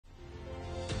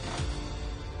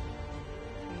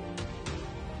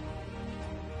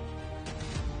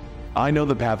I know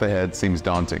the path ahead seems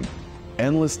daunting.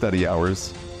 Endless study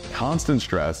hours, constant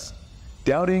stress,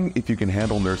 doubting if you can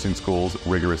handle nursing school's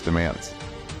rigorous demands.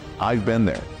 I've been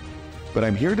there, but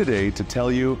I'm here today to tell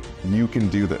you you can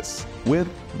do this with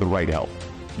the right help.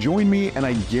 Join me and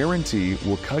I guarantee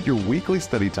we'll cut your weekly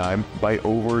study time by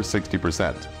over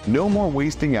 60%. No more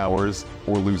wasting hours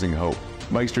or losing hope.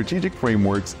 My strategic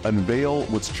frameworks unveil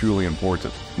what's truly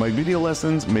important. My video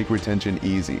lessons make retention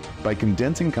easy by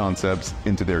condensing concepts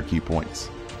into their key points.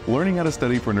 Learning how to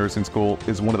study for nursing school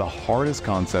is one of the hardest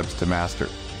concepts to master.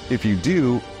 If you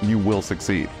do, you will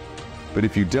succeed. But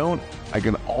if you don't, I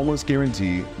can almost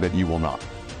guarantee that you will not.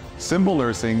 Simple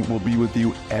Nursing will be with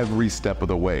you every step of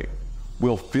the way.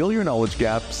 We'll fill your knowledge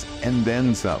gaps and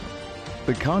then some.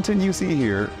 The content you see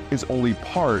here is only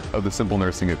part of the Simple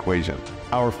Nursing equation.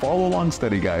 Our follow-along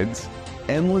study guides,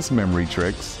 endless memory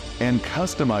tricks, and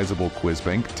customizable quiz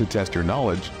bank to test your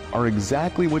knowledge are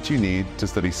exactly what you need to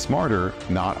study smarter,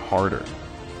 not harder.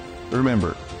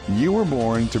 Remember, you were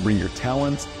born to bring your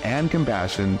talents and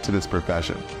compassion to this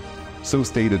profession. So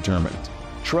stay determined.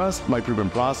 Trust my proven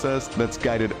process that's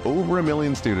guided over 1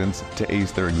 million students to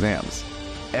ace their exams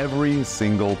every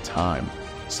single time.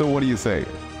 So what do you say?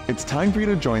 It's time for you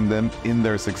to join them in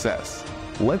their success.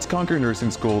 Let's conquer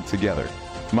nursing school together.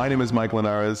 My name is Mike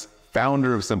Linares,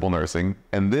 founder of Simple Nursing,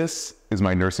 and this is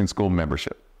my nursing school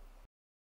membership.